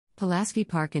Pulaski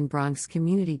Park in Bronx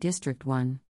Community District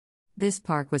 1. This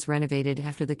park was renovated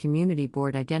after the community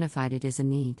board identified it as a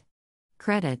need.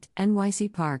 Credit,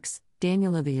 NYC Parks,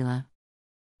 Daniel Avila.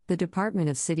 The Department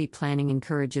of City Planning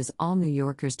encourages all New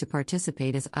Yorkers to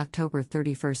participate as October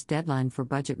 31st deadline for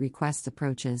budget requests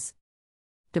approaches.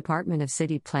 Department of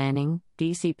City Planning,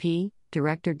 DCP,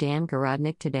 Director Dan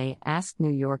Garodnick today asked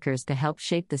New Yorkers to help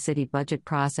shape the city budget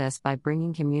process by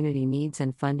bringing community needs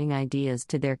and funding ideas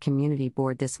to their community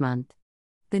board this month.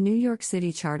 The New York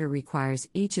City Charter requires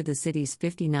each of the city's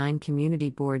 59 community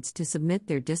boards to submit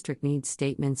their district needs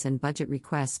statements and budget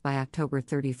requests by October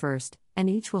 31st, and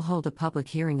each will hold a public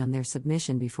hearing on their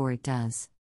submission before it does.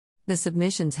 The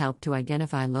submissions help to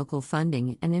identify local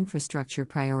funding and infrastructure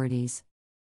priorities.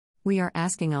 We are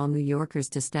asking all New Yorkers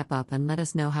to step up and let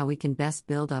us know how we can best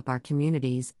build up our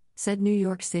communities, said New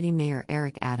York City Mayor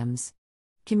Eric Adams.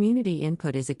 Community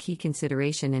input is a key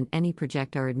consideration in any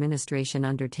project our administration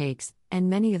undertakes, and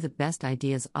many of the best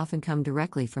ideas often come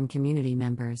directly from community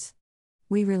members.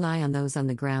 We rely on those on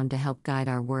the ground to help guide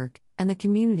our work, and the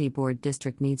Community Board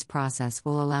District Needs process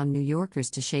will allow New Yorkers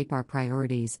to shape our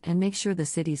priorities and make sure the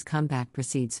city's comeback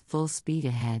proceeds full speed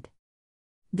ahead.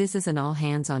 This is an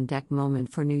all-hands-on-deck moment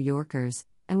for New Yorkers,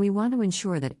 and we want to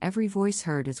ensure that every voice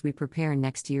heard as we prepare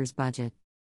next year's budget.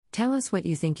 Tell us what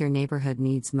you think your neighborhood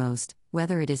needs most,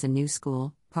 whether it is a new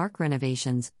school, park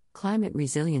renovations, climate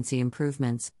resiliency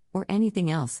improvements, or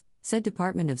anything else, said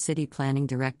Department of City Planning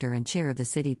Director and Chair of the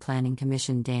City Planning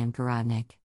Commission Dan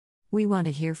Garodnick. We want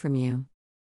to hear from you.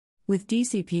 With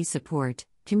DCP support,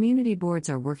 community boards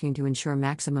are working to ensure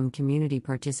maximum community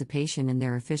participation in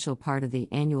their official part of the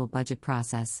annual budget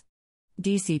process.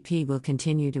 DCP will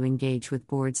continue to engage with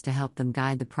boards to help them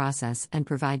guide the process and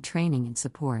provide training and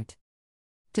support.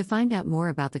 To find out more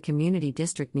about the Community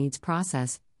District Needs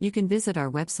process, you can visit our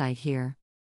website here.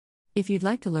 If you'd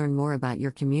like to learn more about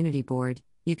your community board,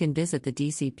 you can visit the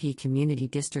DCP Community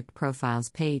District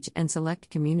Profiles page and select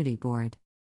Community Board.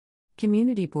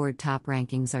 Community Board top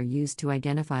rankings are used to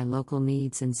identify local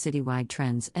needs and citywide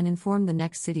trends and inform the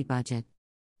next city budget.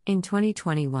 In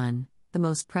 2021, the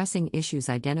most pressing issues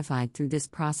identified through this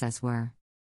process were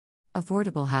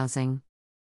affordable housing,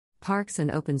 parks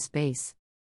and open space,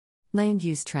 land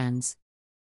use trends,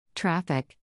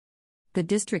 traffic. The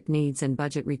district needs and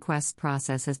budget requests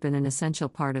process has been an essential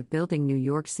part of building New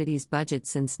York City's budget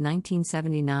since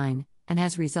 1979, and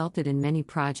has resulted in many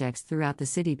projects throughout the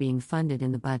city being funded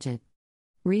in the budget.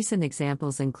 Recent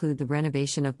examples include the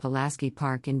renovation of Pulaski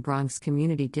Park in Bronx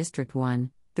Community District 1,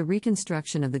 the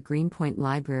reconstruction of the Greenpoint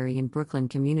Library in Brooklyn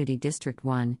Community District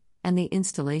 1, and the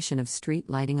installation of street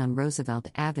lighting on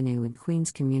Roosevelt Avenue in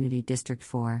Queens Community District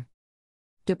 4.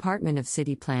 Department of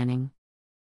City Planning.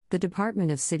 The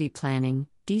Department of City Planning,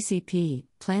 DCP,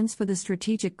 plans for the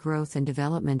strategic growth and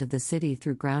development of the city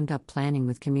through ground-up planning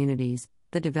with communities,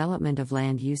 the development of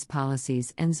land use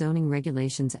policies and zoning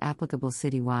regulations applicable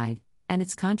citywide, and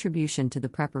its contribution to the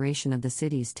preparation of the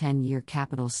city's 10-year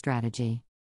capital strategy.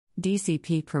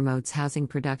 DCP promotes housing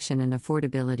production and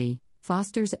affordability,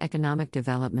 fosters economic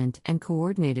development and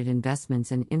coordinated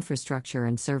investments in infrastructure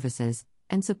and services,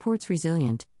 and supports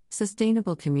resilient,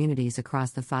 sustainable communities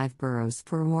across the 5 boroughs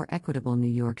for a more equitable New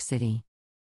York City.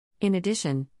 In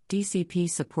addition, DCP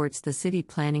supports the City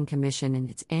Planning Commission in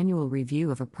its annual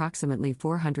review of approximately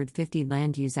 450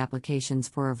 land use applications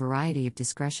for a variety of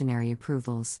discretionary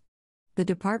approvals. The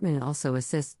department also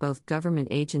assists both government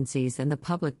agencies and the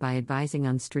public by advising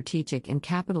on strategic and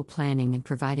capital planning and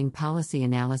providing policy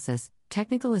analysis,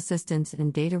 technical assistance,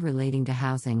 and data relating to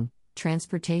housing,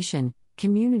 transportation,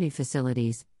 community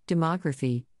facilities,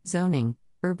 demography, zoning,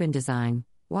 urban design,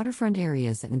 waterfront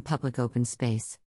areas, and public open space.